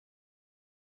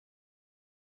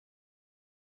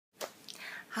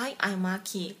Hi, I'm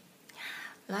Maki.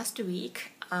 Last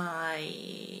week,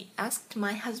 I asked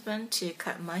my husband to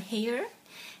cut my hair,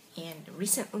 and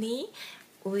recently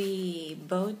we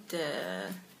bought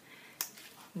the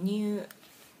new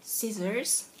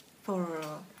scissors for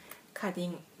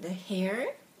cutting the hair,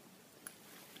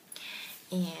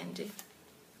 and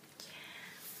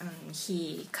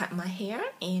he cut my hair,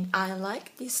 and I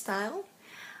like this style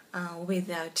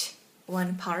without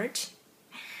one part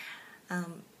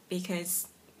because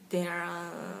there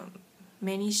are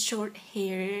many short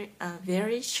hair,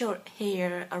 very short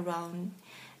hair around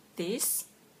this.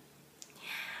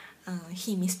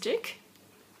 He mistook.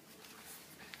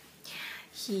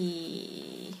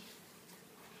 He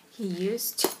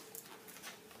used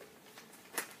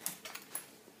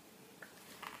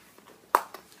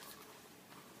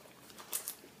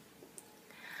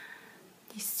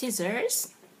these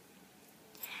scissors,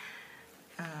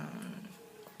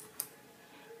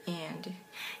 and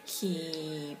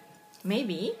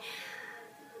maybe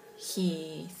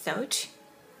he thought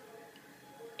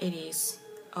it is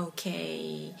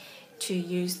okay to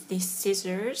use these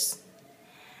scissors,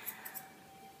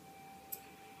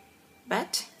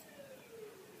 but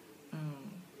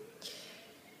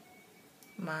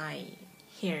my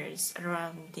hairs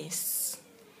around this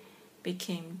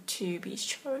became to be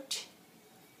short,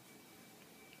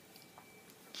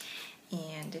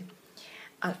 and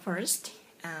at first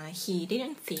he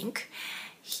didn't think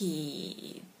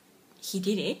he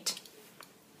did it,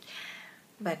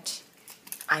 but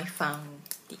I found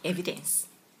the evidence.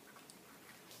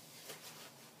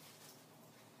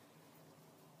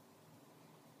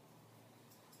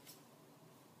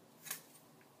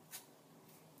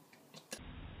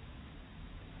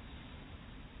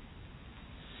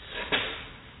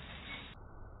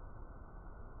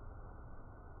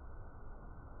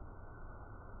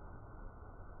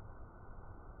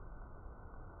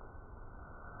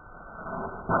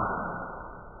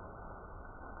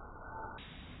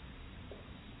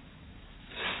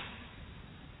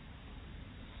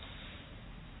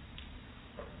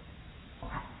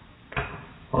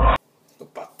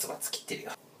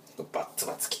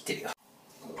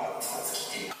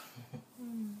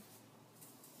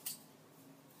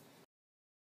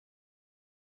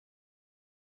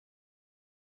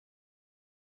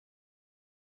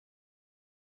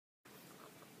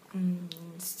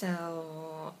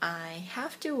 So I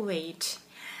have to wait.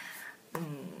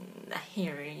 The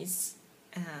hairs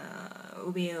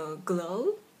will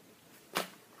glow,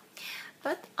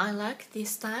 but I like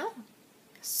this style.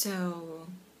 So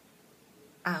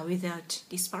without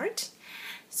this part.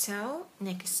 So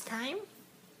next time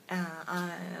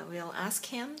I will ask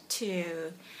him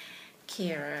to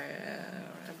care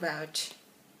about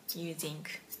using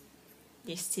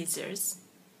these scissors.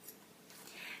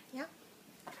 Yeah.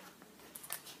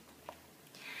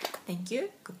 Thank you,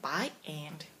 goodbye,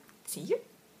 and see you.